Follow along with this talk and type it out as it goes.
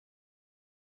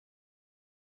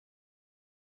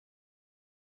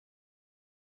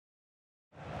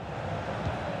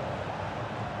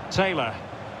Taylor.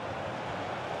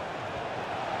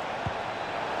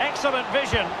 Excellent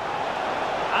vision.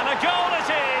 And a goal it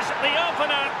is, the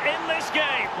opener in this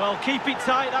game. Well, keep it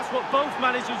tight, that's what both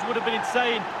managers would have been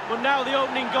saying. But now the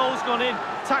opening goal's gone in.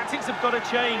 Tactics have got to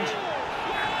change.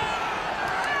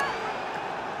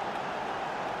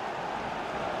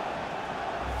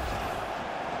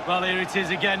 Well, here it is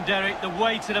again, Derek. The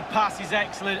way to the pass is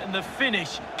excellent and the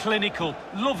finish, clinical.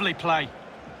 Lovely play.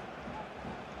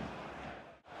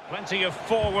 Plenty of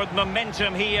forward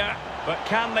momentum here, but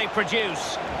can they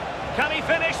produce? Can he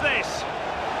finish this?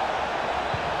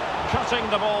 Cutting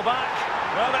the ball back.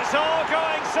 Well, it's all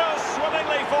going so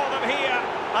swimmingly for them here.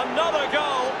 Another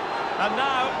goal. And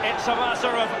now it's a matter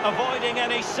of avoiding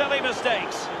any silly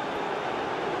mistakes.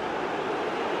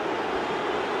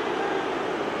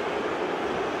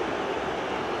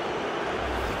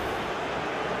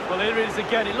 Well, here it is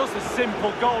again. It looks a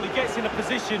simple goal. He gets in a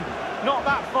position not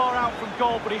that far out from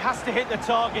goal, but he has to hit the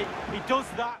target. He does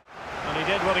that. And he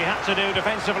did what he had to do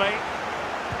defensively.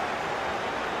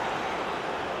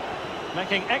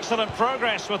 Making excellent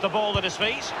progress with the ball at his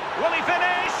feet. Will he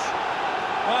finish?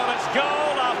 Well, it's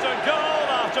goal after goal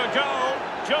after goal.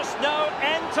 Just no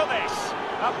end to this.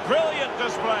 A brilliant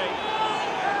display.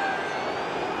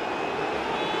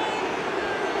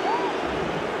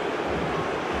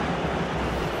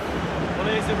 Well,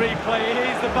 here's the replay,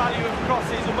 here's the value of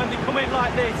crosses, and when they come in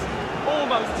like this,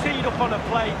 almost teed up on a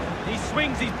play, he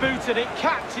swings his boot and it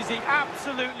catches it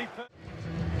absolutely perfect.